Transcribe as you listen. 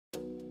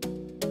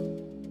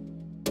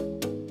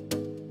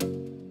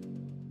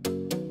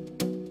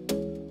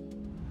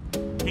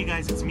Hey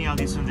guys, it's me,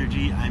 Aly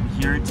Sunderji. I'm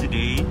here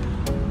today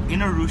in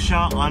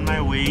Arusha on my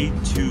way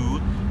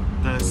to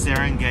the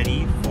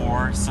Serengeti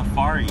for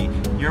safari.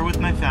 Here with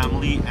my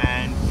family,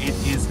 and it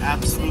is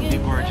absolutely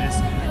gorgeous.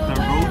 The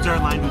roads are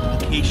lined with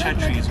acacia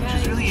trees, which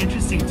is really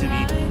interesting to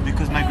me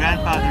because my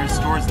grandfather's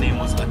store's name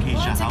was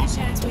Acacia House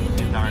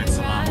in Dar es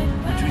Salaam,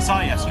 which we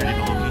saw yesterday,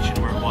 the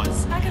location where it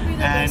was.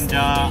 And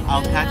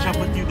I'll catch up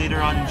with you later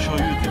on and show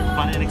you the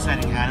fun and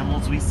exciting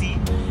animals we see.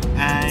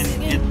 And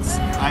it's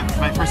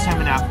my first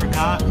time in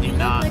Africa, in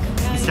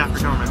East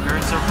Africa where my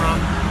parents are from,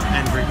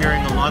 and we're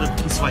hearing a lot of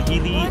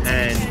Kiswahili,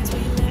 and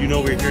you know,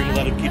 we're hearing a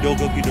lot of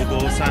kidogo,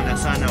 kidogo, sana,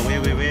 sana, we,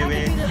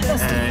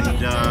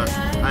 and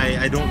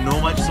I don't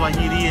know much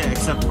Swahili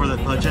except for the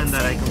bhajan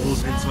that I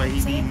composed in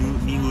Swahili,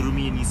 ni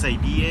hurumi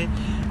nisaidie,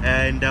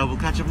 and we'll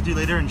catch up with you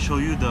later and show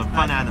you the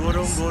fun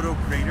animals. Ngoro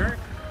crater,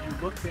 you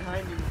look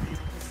behind you, you'll be able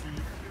to see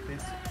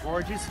this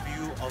gorgeous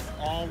view of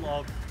all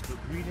of the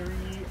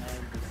greenery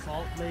and the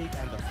salt lake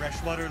and the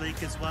freshwater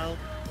lake as well,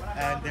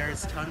 and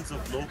there's tons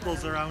of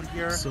locals around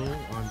here. So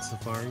on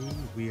safari,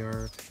 we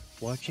are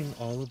watching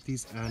all of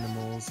these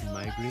animals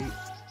migrate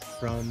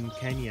from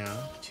Kenya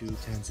to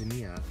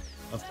Tanzania.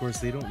 Of course,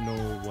 they don't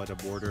know what a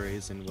border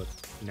is and what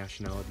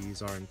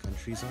nationalities are and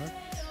countries are,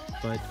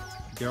 but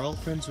they're all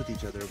friends with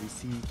each other. We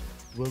see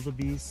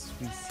wildebeest,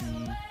 we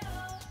see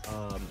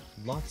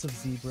lots of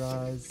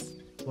zebras.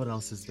 What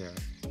else is there?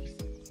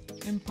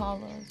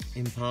 Impalas.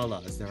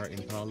 Impalas. There are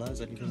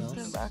impalas. Anything else?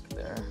 They're back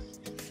there.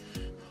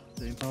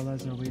 The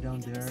impalas are way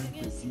down there.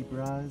 The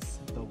zebras,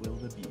 the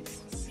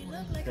wildebeests.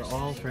 They're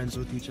all friends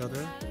with each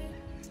other.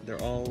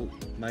 They're all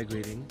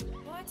migrating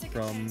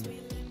from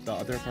the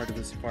other part of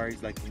the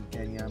safaris, like in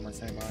Kenya,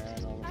 Masai Mara,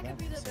 and all of that.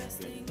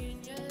 So,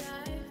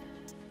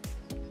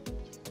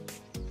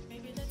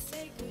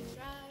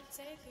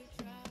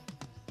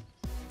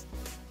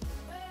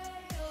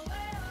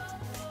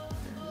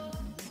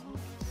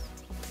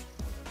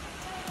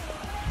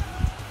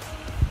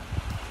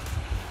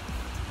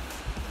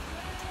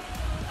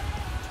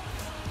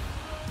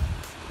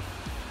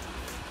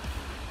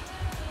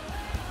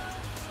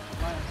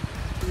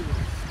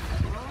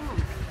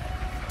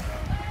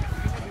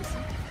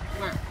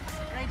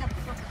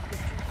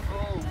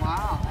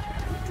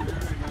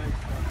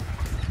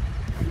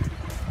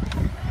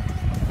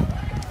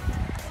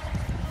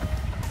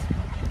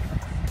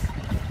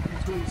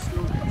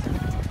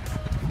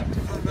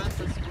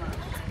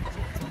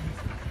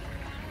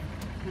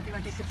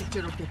 Take a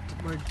picture of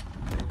that bird.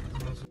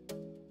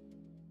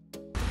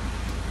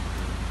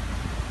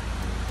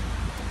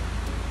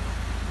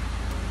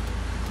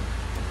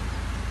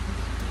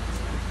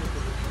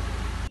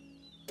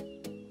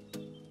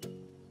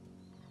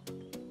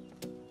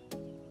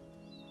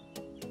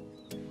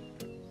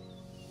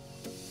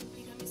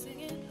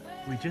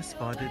 we just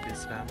spotted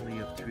this family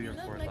of 3 or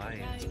 4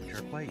 lions, which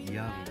are quite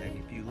young, and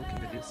if you look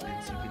in the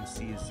distance, you can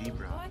see a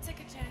zebra.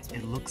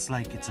 It looks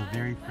like it's a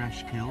very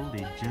fresh kill.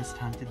 They just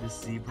hunted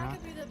this zebra,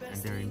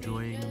 and they're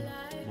enjoying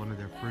one of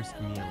their first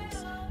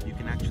meals. You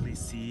can actually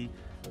see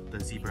the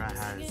zebra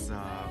has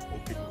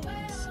open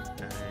wounds,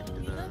 and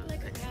you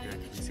can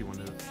actually see one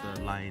of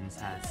the lions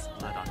has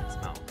blood on its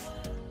mouth.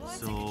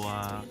 So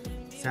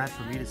sad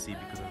for me to see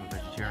because I'm a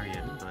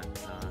vegetarian, but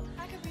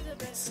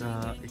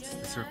it's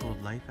the circle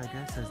of life, I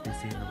guess, as they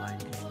say in the Lion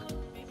King.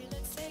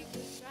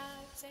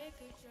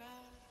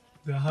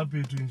 They're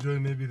happy to enjoy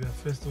maybe their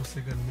first or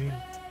second meal.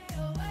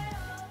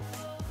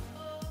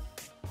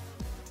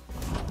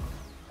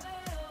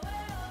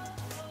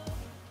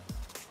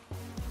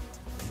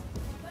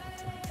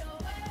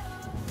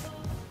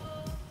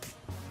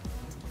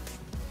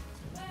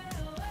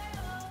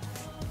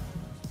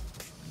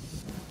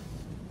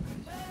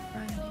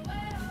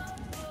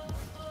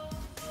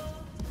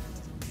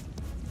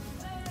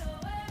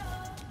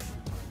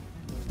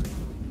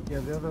 Yeah,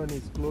 the other one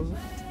is closer.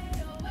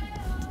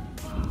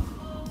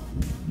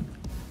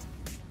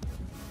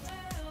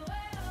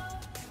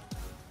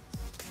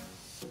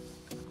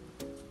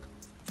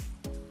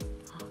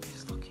 Oh,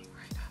 he's looking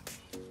right at me.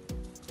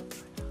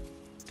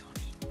 Don't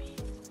eat me.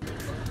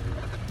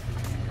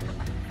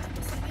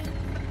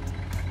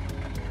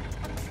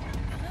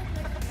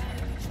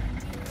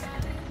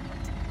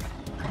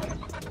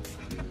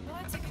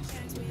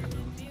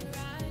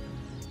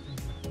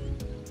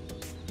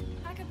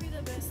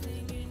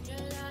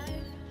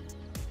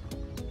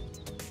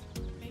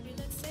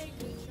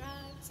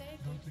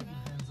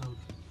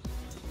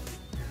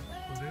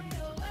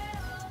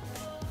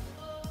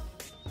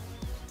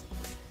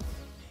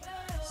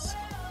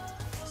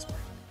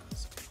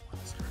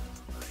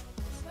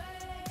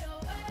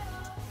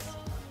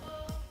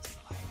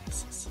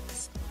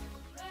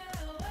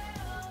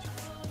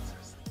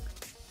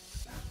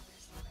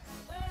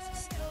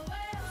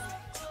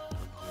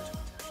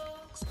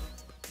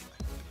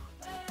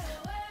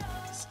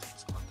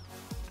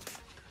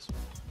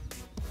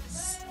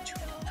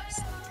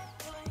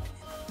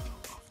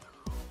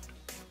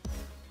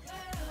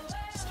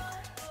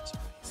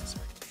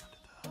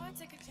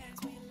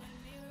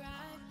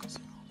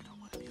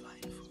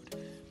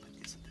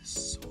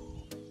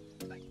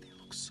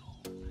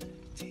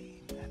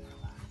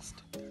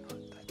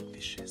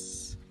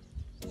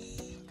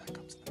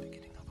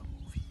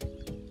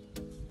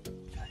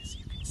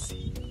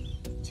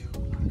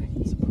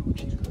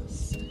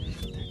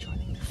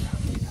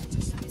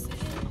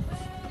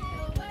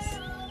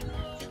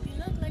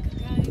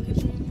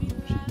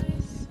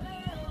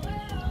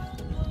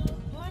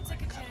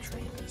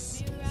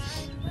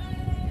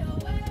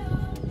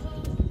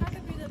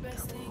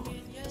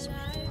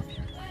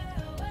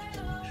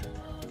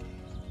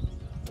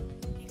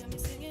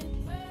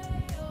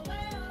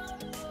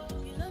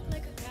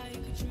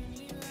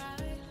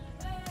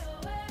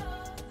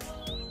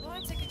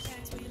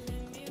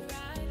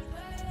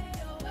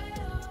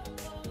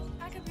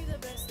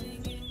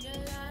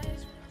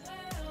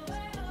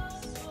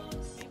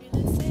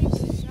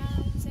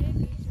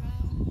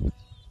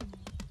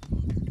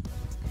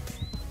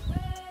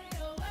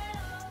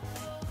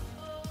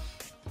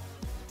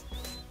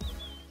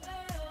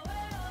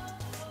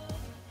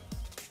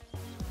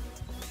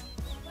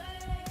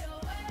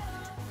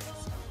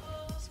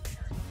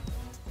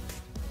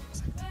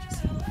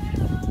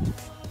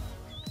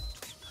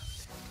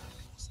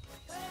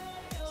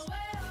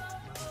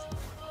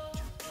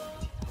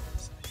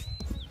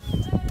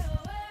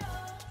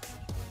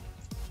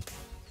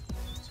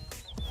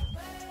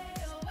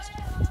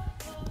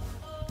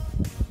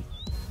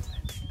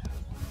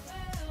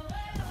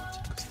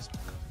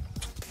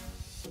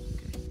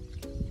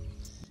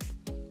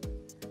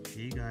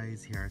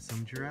 guys, here are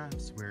some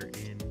giraffes. We're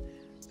in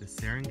the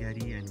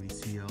Serengeti and we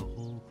see a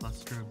whole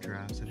cluster of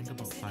giraffes, I think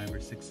about 5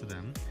 or 6 of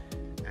them.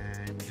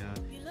 And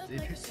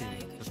it's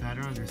interesting, the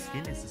pattern on their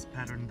skin is this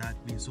pattern that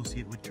we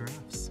associate with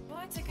giraffes,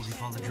 what we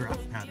call the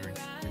giraffe pattern.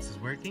 This is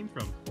where it came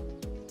from.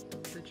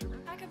 The giraffe.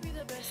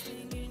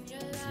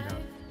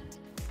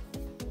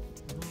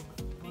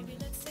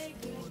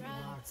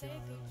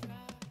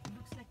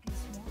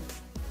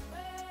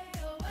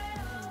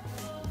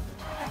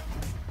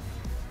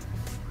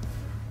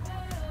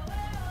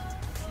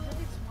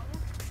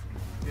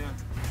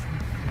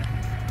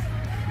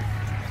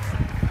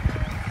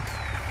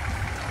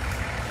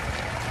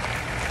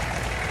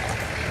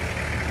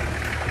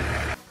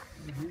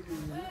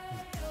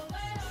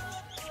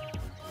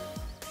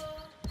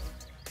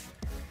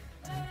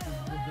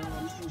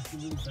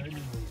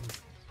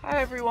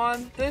 Hi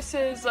everyone, this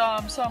is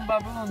some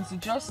baboons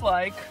just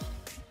like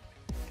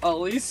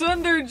Aly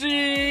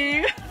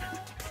Sunderji.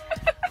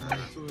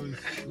 So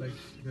it's like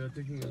they're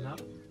taking a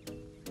nap,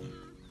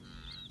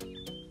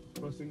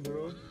 crossing the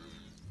road.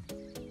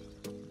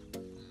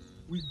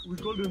 We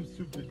call them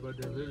stupid, but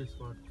they're very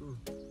smart too.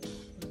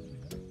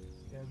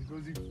 Yeah,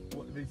 because if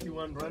they see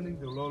one running,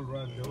 they'll all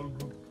run, the whole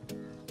group.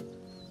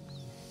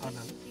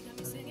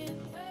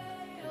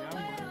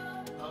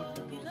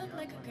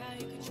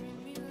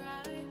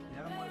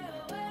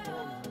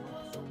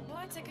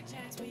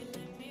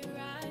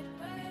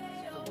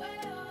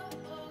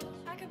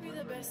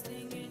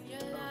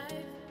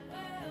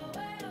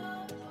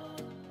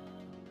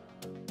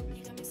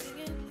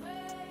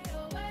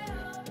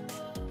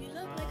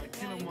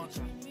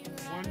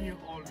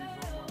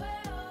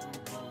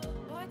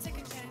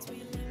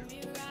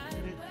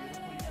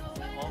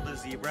 All the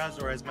zebras,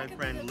 or as my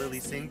friend Lilly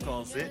Singh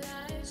calls it,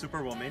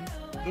 Superwoman.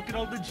 Look at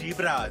all the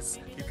zebras.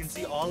 You can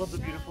see all of the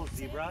beautiful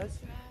zebras,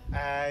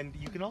 and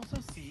you can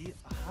also see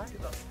a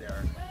hive up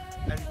there.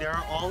 And there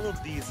are all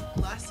of these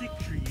classic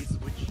trees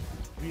which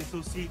we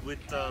associate with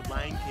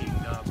Lion King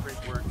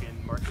print work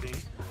and marketing.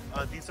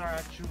 These are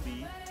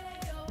actually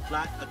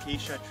flat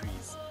acacia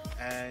trees,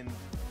 and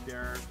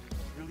they're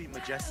really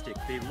majestic.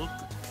 They look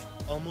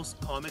almost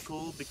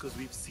comical because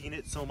we've seen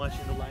it so much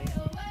in the Lion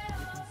King.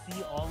 You can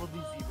see all of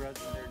these zebras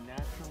in their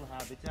natural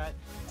habitat,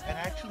 and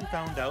I actually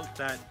found out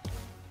that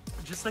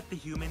just like the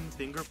human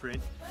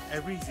fingerprint,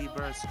 every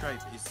zebra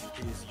stripe is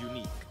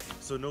unique.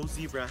 So no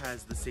zebra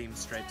has the same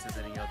stripes as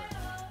any other.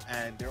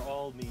 And they're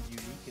all made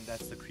unique, and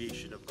that's the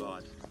creation of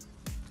God.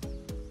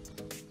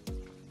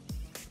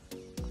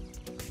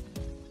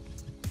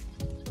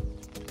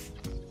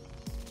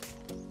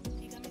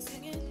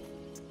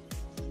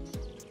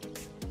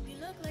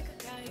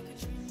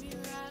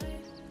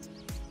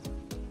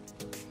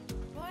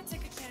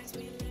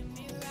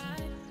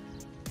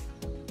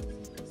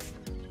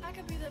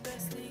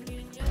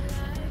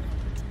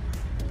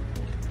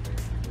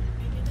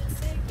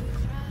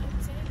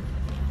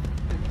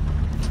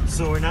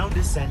 So we're now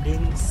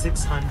descending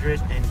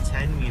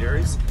 610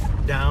 meters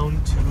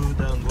down to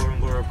the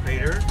Ngoro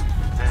crater,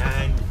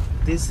 and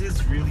this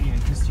is really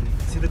interesting. You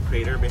can see the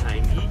crater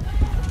behind me.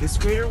 This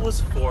crater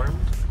was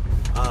formed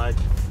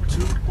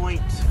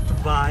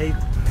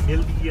 2.5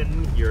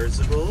 million years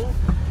ago,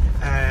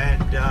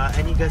 and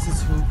any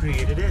guesses who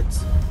created it?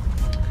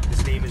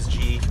 His name is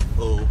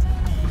G-O-D,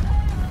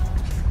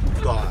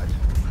 God.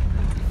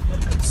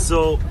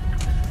 So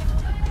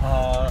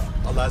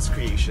Allah's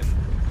creation.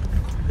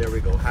 There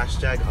we go,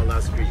 hashtag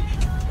Allah's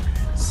creation.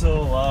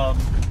 So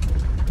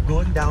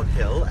going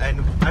downhill,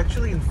 and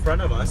actually in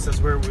front of us,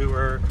 as where we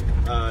were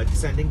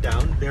descending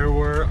down, there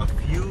were a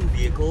few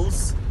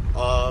vehicles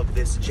of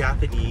this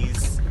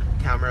Japanese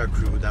camera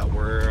crew that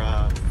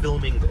were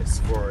filming this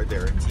for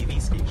their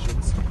TV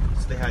stations.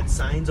 So they had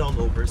signs all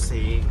over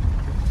saying,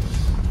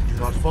 do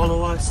not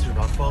follow us, do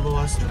not follow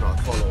us, do not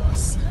follow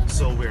us.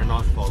 So we're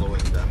not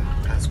following them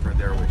as per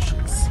their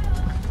wishes.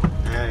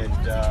 And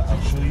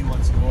I'll show you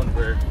once more when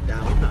we're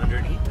down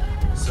underneath.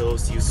 So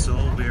you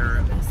saw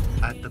we're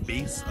at the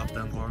base of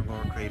the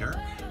Ngoro crater,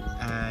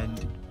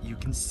 and you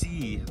can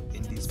see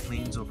in these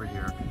plains over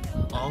here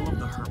all of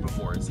the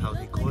herbivores, how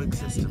they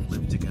coexist and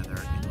live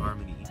together in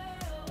harmony.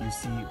 You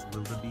see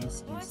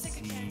wildebeest, you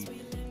see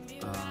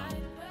what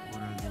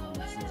are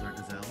those? Those are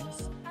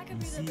gazelles.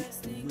 You see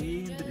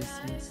way in the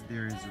distance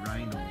there's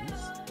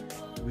rhinos.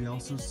 We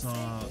also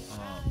saw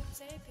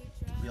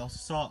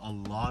a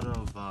lot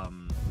of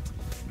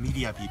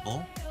media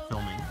people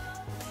filming.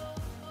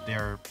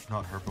 They're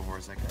not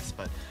herbivores, I guess,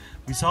 but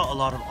we saw a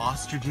lot of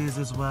ostriches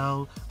as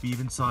well. We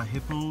even saw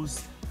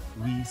hippos.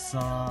 We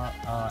saw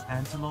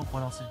antelope.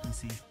 What else did we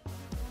see?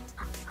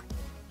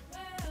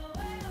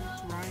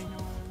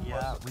 Rhino.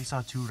 Yeah, we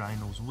saw 2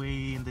 rhinos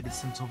way in the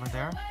distance over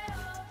there.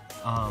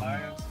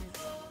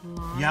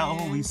 Yeah,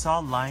 oh, we saw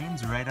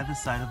lions right at the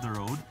side of the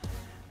road,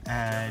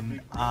 and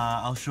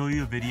I'll show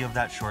you a video of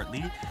that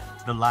shortly.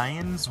 The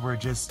lions were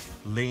just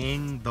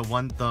laying, the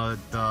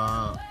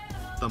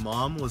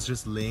mom was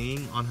just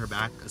laying on her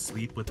back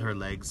asleep with her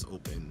legs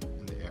open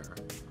in the air.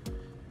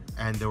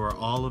 And there were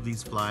all of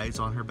these flies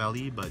on her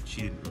belly, but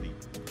she didn't really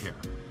care.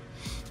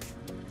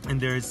 And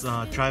there's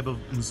a tribe of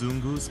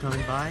Mzungus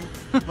coming by.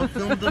 I'll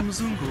film the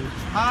Mzungu.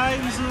 Hi,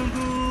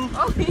 Mzungu!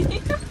 Oh,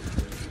 yeah.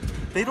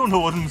 They don't know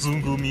what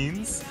Mzungu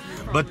means,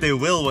 but they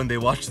will when they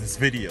watch this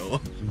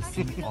video. You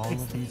see all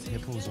of these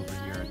hippos over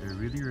here. They're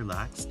really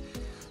relaxed.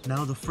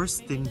 Now, the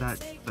first thing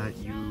that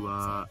you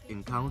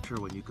encounter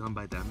when you come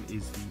by them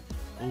is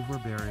the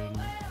overbearing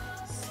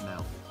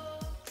smell.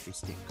 They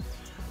stink.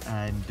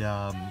 And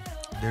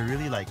they're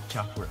really like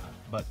chakra,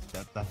 but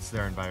that's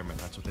their environment.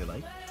 That's what they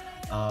like.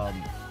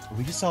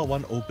 We just saw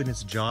one open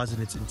its jaws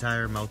and its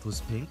entire mouth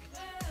was pink.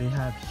 They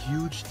have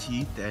huge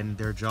teeth and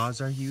their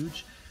jaws are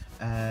huge.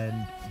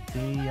 And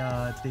they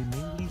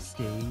mainly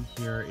stay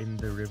here in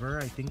the river.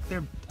 I think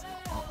they're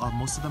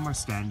most of them are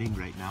standing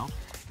right now.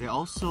 They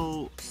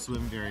also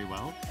swim very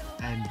well,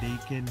 and they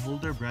can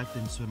hold their breath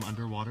and swim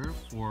underwater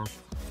for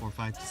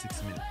 5 to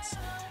 6 minutes.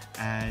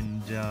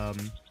 And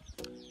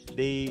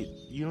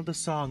you know the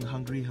song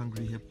 "Hungry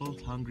Hungry Hippo,"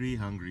 hungry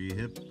hungry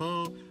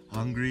hippo,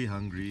 hungry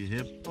hungry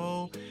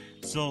hippo.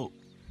 So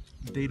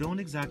they don't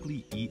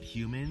exactly eat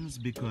humans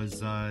because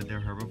they're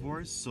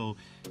herbivores. So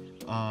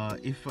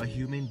if a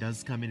human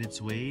does come in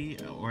its way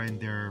and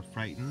they're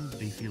frightened,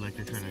 they feel like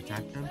they're trying to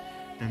attack them,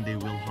 then they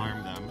will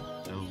harm them.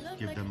 They'll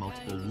give them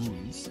multiple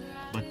wounds,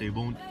 but they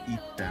won't eat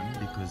them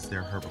because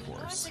they're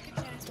herbivores.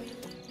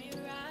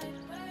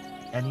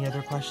 Any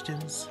other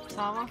questions?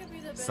 Sawa?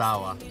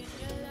 Sawa.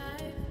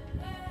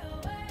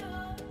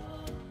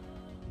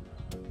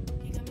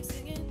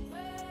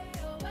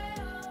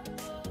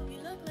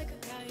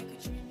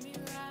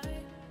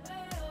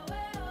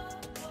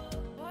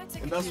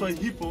 And that's why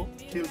hippo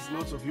kills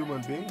lots of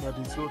human beings, but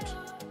it's not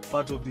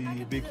part of the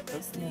big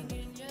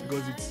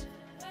because it's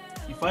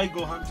if I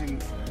go hunting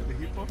the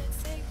hippo.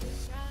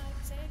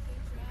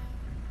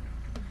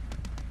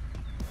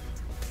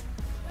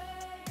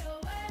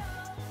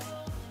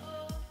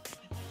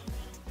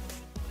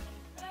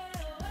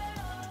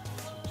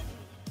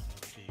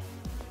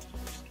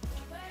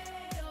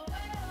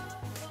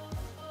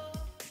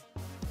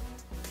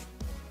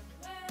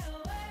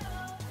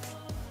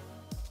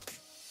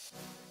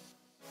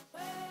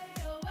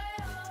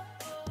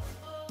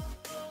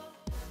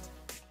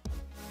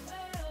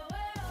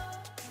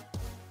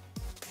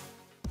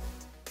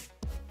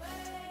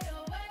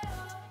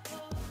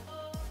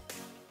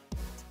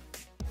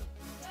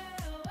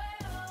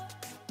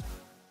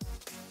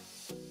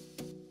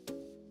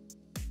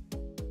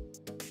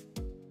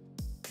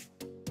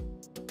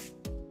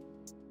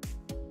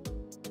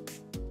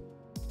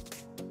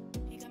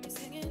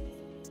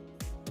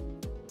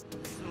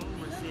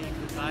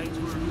 Goodbye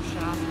to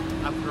Arusha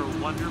after a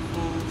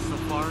wonderful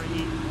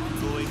safari,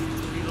 going to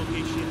 3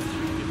 locations,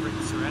 3 different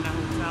Serena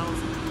hotels.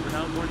 We're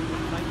now boarding a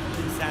flight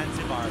to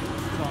Zanzibar.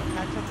 So I'll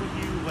catch up with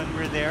you when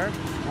we're there.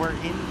 We're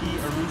in the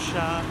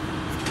Arusha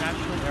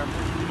International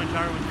Airport, the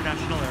Manyara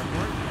International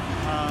Airport,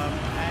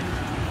 and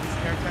this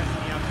Air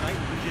Tanzania flight,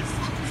 which is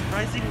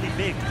surprisingly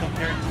big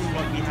compared to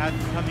what we had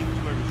coming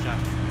to Arusha.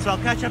 So I'll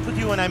catch up with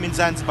you when I'm in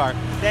Zanzibar.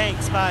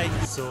 Thanks, bye.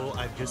 So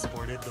I've just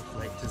boarded the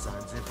flight to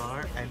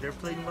Zanzibar and they're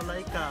playing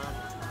Malaika.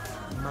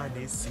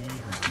 Manesi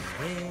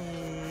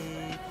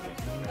hey,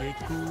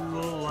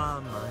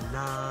 ingekuwa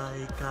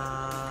malaika.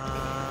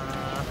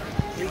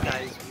 Hey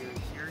guys, we're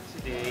here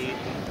today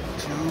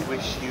to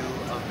wish you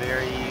a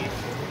very,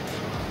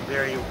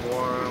 very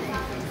warm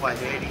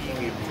kwaheri.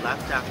 We've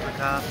left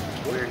Africa.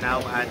 We're now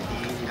at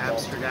the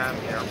Amsterdam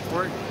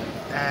airport.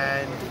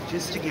 And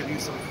just to give you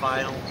some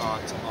final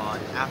thoughts on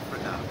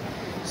Africa.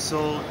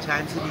 So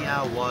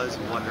Tanzania was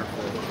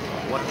wonderful.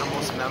 One of the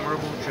most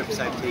memorable trips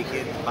I've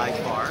taken by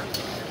far.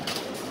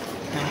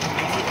 And it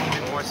makes it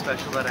even more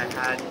special that I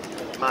had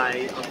my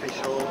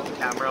official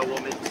camera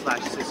woman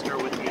 / sister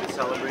with me to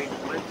celebrate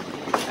with.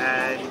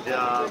 And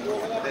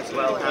as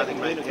well having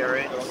my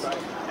parents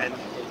and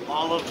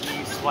all of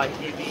the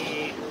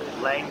Swahili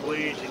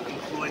language and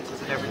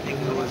influences and everything.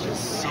 It was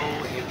just so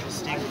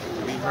interesting.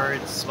 We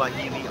heard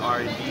Swahili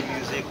R&B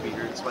music, we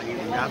heard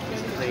Swahili rap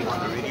music playing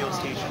on the radio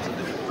stations of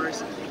the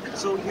universe.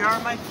 So here are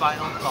my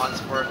final thoughts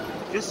for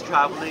just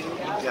traveling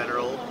in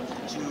general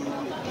to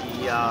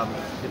the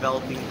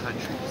developing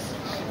countries.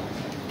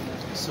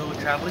 So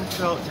traveling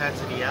throughout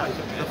Tanzania,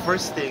 the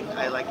first thing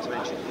I like to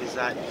mention is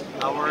that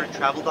our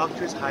travel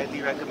doctors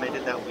highly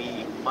recommended that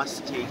we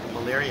must take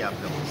malaria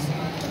pills.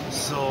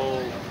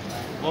 So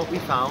what we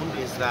found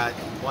is that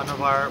one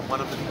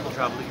of the people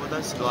traveling with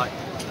us got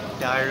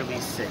direly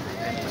sick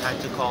and had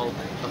to call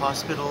the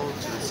hospital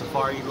to the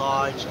safari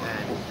lodge,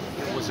 and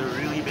it was a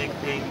really big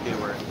thing. They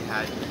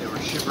were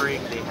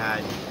shivering, they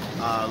had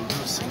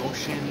loose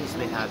motions,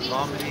 they had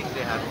vomiting,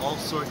 they had all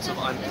sorts of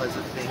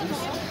unpleasant things,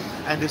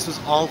 and this was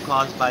all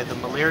caused by the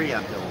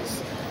malaria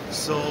pills.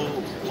 So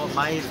what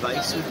my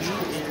advice would be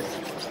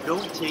is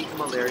don't take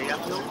malaria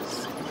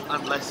pills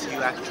unless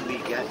you actually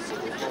get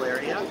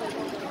malaria.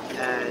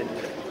 And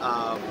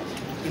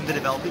in the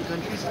developing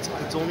countries,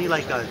 it's only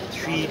like a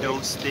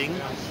 3-dose thing,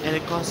 and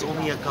it costs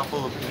only a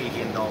couple of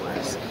Canadian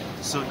dollars.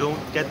 So don't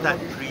get that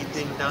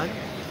pre-thing done.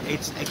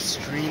 It's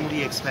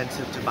extremely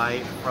expensive to buy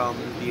from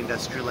the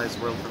industrialized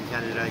world, from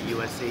Canada,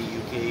 USA,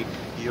 UK,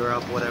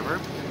 Europe, whatever.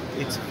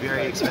 It's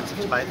very expensive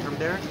to buy it from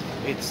there.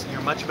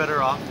 You're much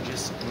better off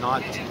just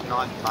not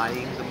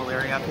buying the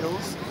malaria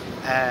pills,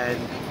 and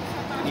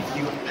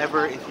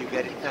if you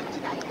get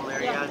infected with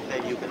malaria,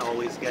 then you can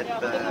always get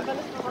the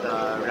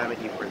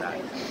remedy for that.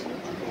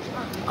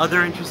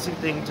 Other interesting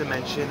thing to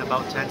mention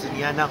about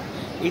Tanzania, now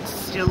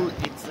it's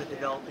a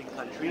developing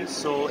country,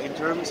 so in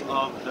terms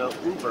of the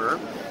Uber,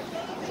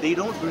 they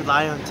don't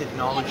rely on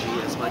technology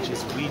as much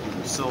as we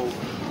do. So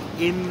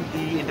in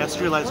the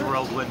industrialized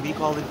world, when we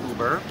call it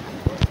Uber,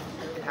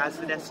 it has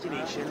the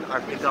destination,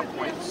 our pickup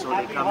point, so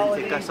they come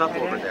and pick us up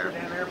over there.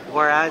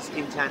 Whereas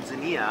in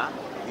Tanzania,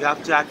 you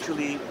have to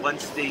actually,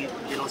 once they,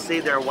 say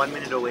they're 1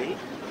 minute away,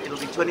 it'll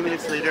be 20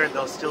 minutes later and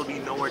they'll still be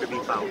nowhere to be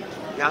found.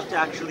 You have to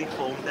actually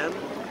phone them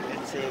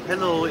and say,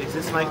 hello, is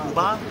this my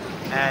Uber?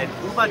 And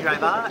Uber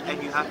driver,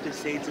 and you have to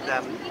say to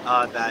them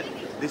that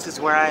this is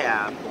where I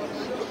am.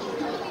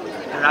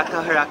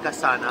 Haraka haraka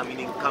sana,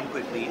 meaning come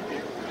quickly,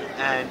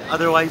 and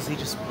otherwise they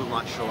just will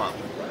not show up.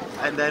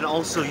 And then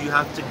also you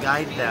have to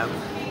guide them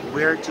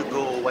where to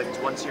go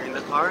once you're in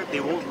the car.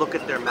 They won't look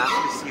at their map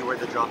to see where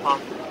the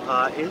drop-off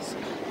is.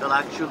 They'll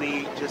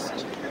actually just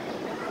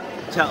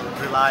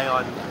rely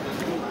on.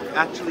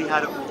 Actually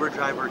had an Uber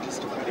driver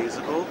just a few days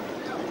ago,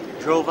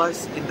 drove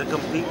us in the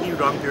completely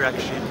wrong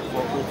direction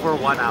for over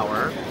 1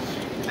 hour,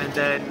 and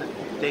then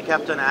they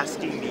kept on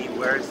asking me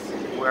where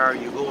are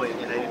you going,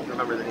 and I didn't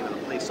remember the name of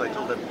the place, so I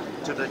told them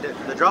to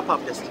the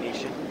drop-off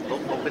destination.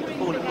 Open the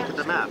phone and look at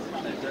the map,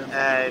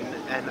 and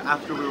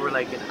after we were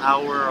like an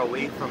hour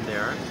away from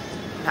there,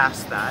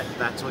 past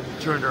that's when he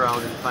turned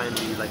around and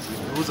finally,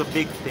 it was a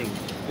big thing.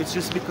 It's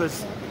just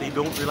because they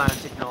don't rely on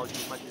technology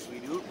as much as we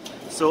do,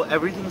 so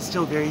everything's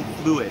still very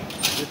fluid.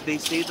 If they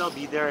say they'll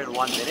be there in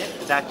 1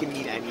 minute, that can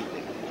mean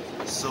anything,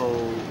 so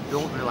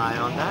don't rely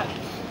on that.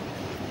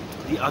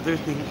 The other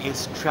thing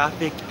is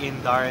traffic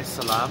in Dar es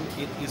Salaam.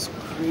 It is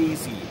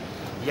crazy.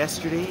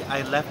 Yesterday,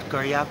 I left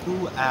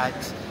Kariakou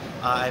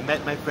I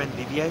met my friend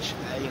Divyesh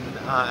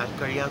at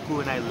Kariakou,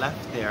 and I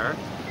left there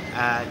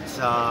at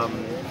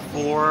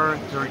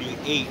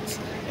 4:38,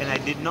 and I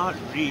did not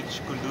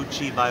reach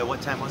Kunduchi by,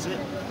 what time was it?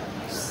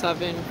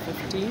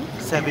 7:15.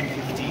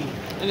 7:15.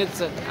 And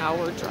it's an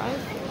hour drive?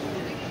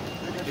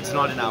 It's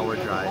not an hour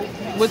drive.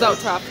 Without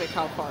traffic,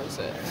 how far is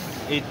it?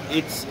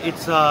 It's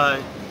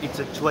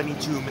a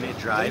 22-minute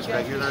drive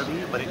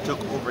regularly, but it took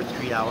over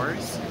 3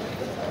 hours.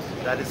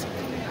 That is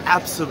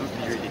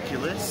absolutely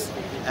ridiculous,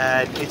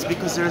 and it's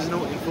because there's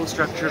no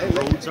infrastructure,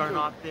 roads are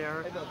not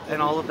there,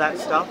 and all of that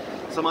stuff.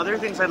 Some other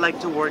things I'd like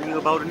to warn you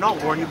about, or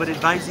not warn you, but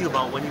advise you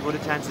about when you go to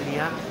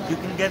Tanzania. You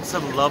can get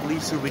some lovely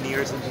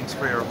souvenirs and things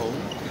for your home.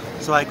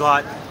 So I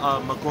got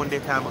a Makonde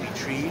family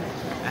tree,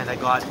 and I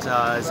got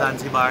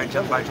Zanzibar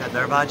Jambarja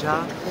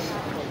Darbaja.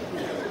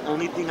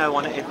 Only thing I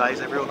want to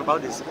advise everyone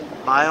about is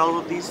buy all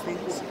of these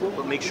things,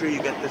 but make sure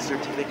you get the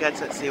certificates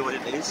that say what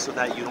it is, so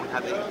that you don't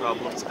have any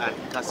problems at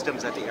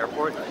customs at the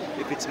airport.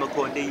 If it's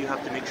Makonde, you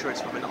have to make sure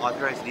it's from an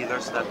authorized dealer,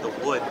 so that the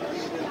wood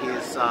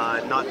is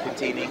not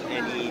containing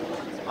any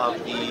of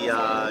the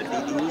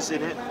doo-doos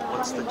in it.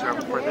 What's the term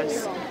for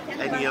this?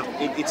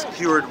 It's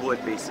cured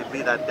wood,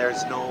 basically, that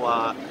there's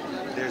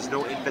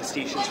no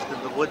infestations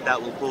within the wood that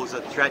will pose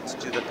a threat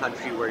to the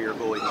country where you're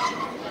going to.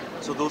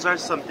 So those are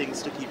some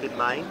things to keep in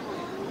mind.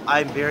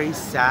 I'm very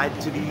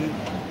sad to be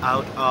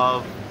out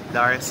of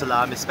Dar es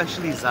Salaam,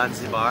 especially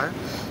Zanzibar,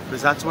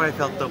 because that's where I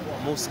felt the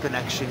most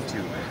connection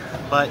to.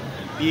 But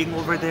being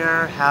over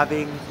there,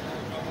 having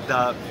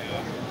the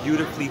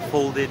beautifully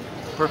folded,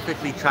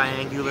 perfectly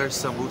triangular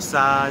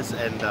samosas,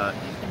 and the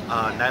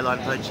nylon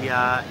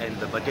bhajia, and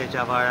the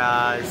bateta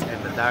varas,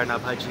 and the darna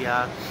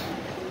bhajia,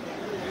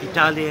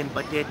 Italian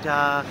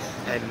bateta,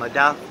 and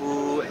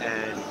madafu,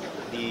 and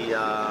the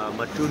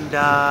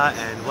matunda,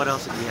 and what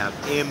else did we have?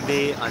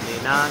 Embe,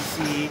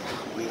 anenasi,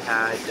 we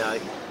had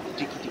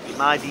tiki tiki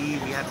madi,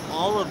 we had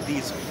all of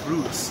these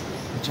fruits,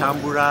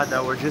 jambura,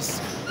 that were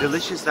just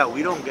delicious, that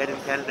we don't get in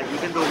Canada.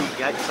 Even though we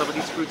get some of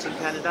these fruits in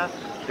Canada,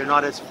 they're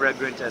not as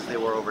fragrant as they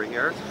were over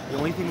here. The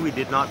only thing we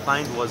did not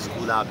find was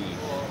gulabi,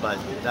 but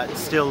that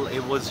still,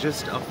 it was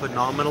just a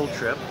phenomenal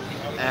trip.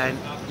 And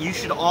you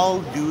should all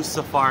do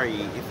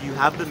safari. If you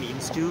have the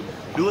means to,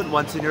 do it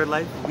once in your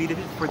life. We did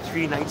it for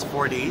 3 nights,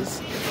 4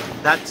 days.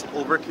 That's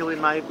overkill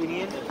in my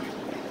opinion.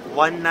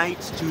 1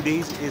 night, 2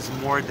 days is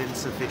more than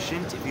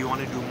sufficient. If you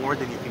want to do more,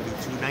 then you can do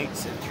 2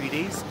 nights and 3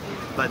 days.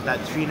 But that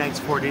 3 nights,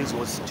 4 days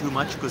was too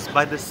much, because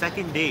by the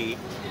second day,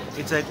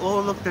 it's like,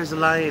 oh look, there's a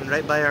lion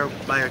right by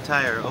our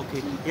tire.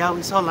 Okay, yeah,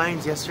 we saw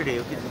lions yesterday.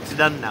 Okay, it's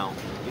done now.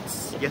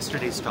 It's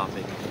yesterday's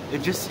topic.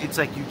 It's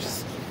like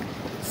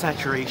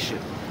saturation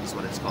is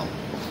what it's called.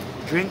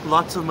 Drink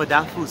lots of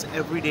madafus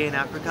every day in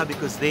Africa,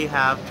 because they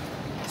have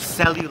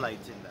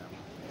cellulites in them.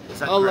 Is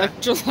that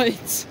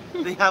electrolytes.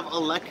 They have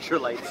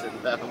electrolytes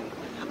in them.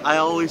 I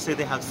always say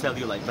they have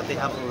cellulite, but they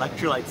have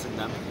electrolytes in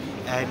them.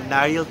 And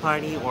nariyal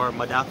pani, or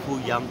madafu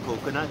young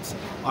coconuts,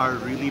 are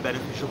really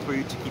beneficial for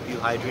you to keep you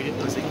hydrated,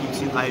 because it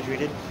keeps you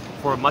hydrated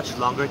for a much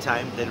longer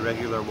time than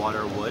regular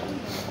water would.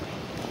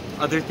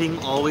 Other thing,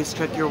 always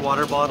check your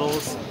water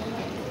bottles.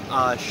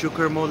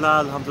 Shukr Mola,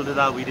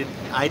 alhamdulillah,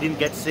 I didn't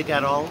get sick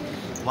at all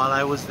while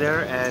I was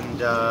there, and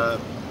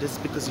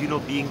just because, you know,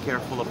 being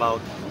careful about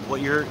what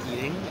you're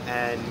eating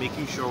and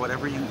making sure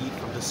whatever you eat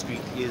from the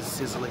street is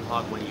sizzling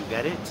hot when you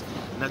get it.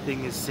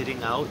 Nothing is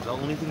sitting out. The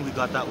only thing we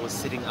got that was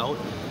sitting out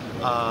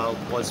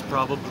was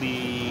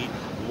probably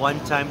one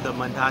time the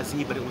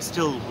mandazi, but it was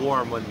still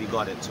warm when we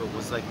got it, so it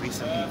was like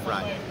recently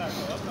fried.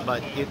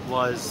 But it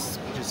was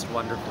just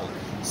wonderful.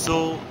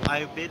 So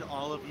I bid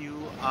all of you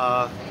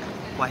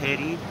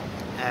kwaheri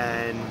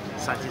and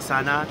Asante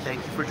sana.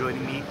 Thank you for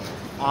joining me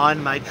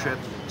on my trip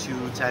to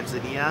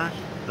Tanzania,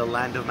 the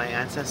land of my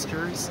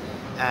ancestors,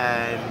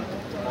 and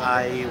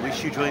I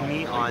wish you join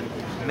me on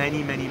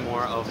many, many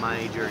more of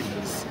my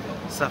journeys.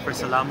 Safar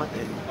salamat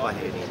and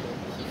kwaheri.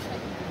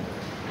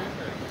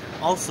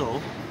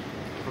 Also,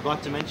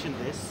 forgot to mention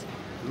this,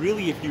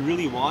 really, if you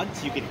really want,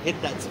 you can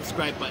hit that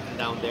subscribe button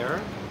down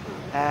there,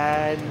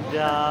 and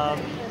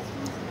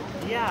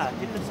yeah,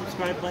 hit the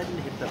subscribe button,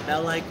 hit the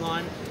bell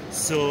icon,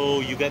 so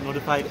you get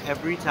notified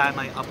every time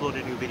I upload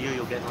a new video.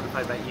 You'll get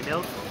notified by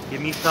email.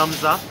 Give me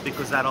thumbs up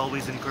because that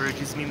always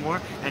encourages me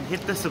more, and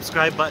hit the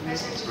subscribe button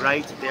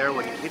right there.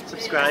 When you hit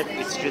subscribe,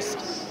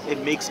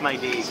 it makes my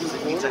day because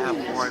it means I have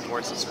more and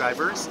more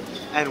subscribers,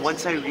 and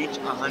once I reach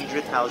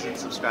 100,000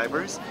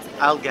 subscribers,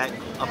 I'll get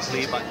a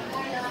play button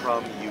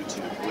from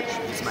YouTube, which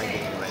is my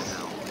game right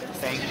now.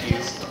 Thank you.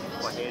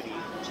 Kwaheri.